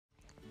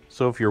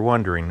So if you're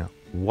wondering,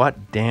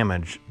 what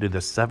damage do the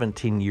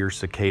 17-year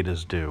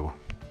cicadas do?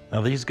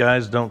 Now these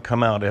guys don't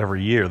come out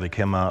every year, they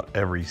come out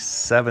every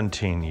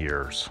 17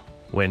 years.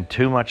 When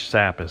too much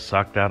sap is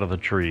sucked out of the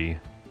tree,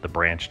 the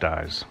branch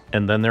dies.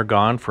 And then they're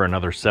gone for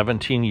another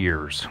 17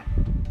 years.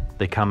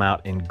 They come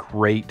out in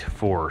great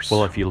force.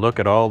 Well, if you look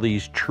at all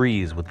these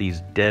trees with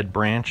these dead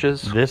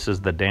branches, this is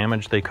the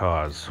damage they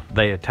cause.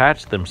 They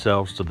attach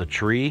themselves to the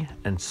tree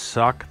and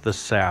suck the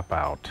sap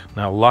out.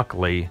 Now,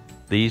 luckily,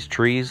 these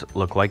trees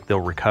look like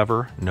they'll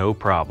recover no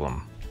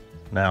problem.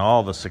 Now,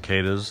 all the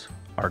cicadas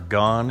are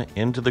gone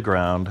into the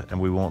ground and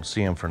we won't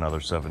see them for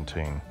another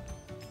 17.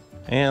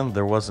 And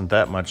there wasn't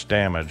that much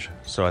damage,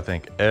 so I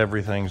think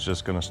everything's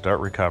just gonna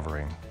start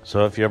recovering.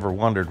 So if you ever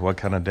wondered what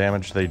kind of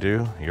damage they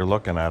do, you're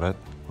looking at it.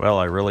 Well,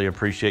 I really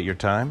appreciate your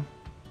time,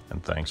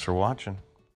 and thanks for watching.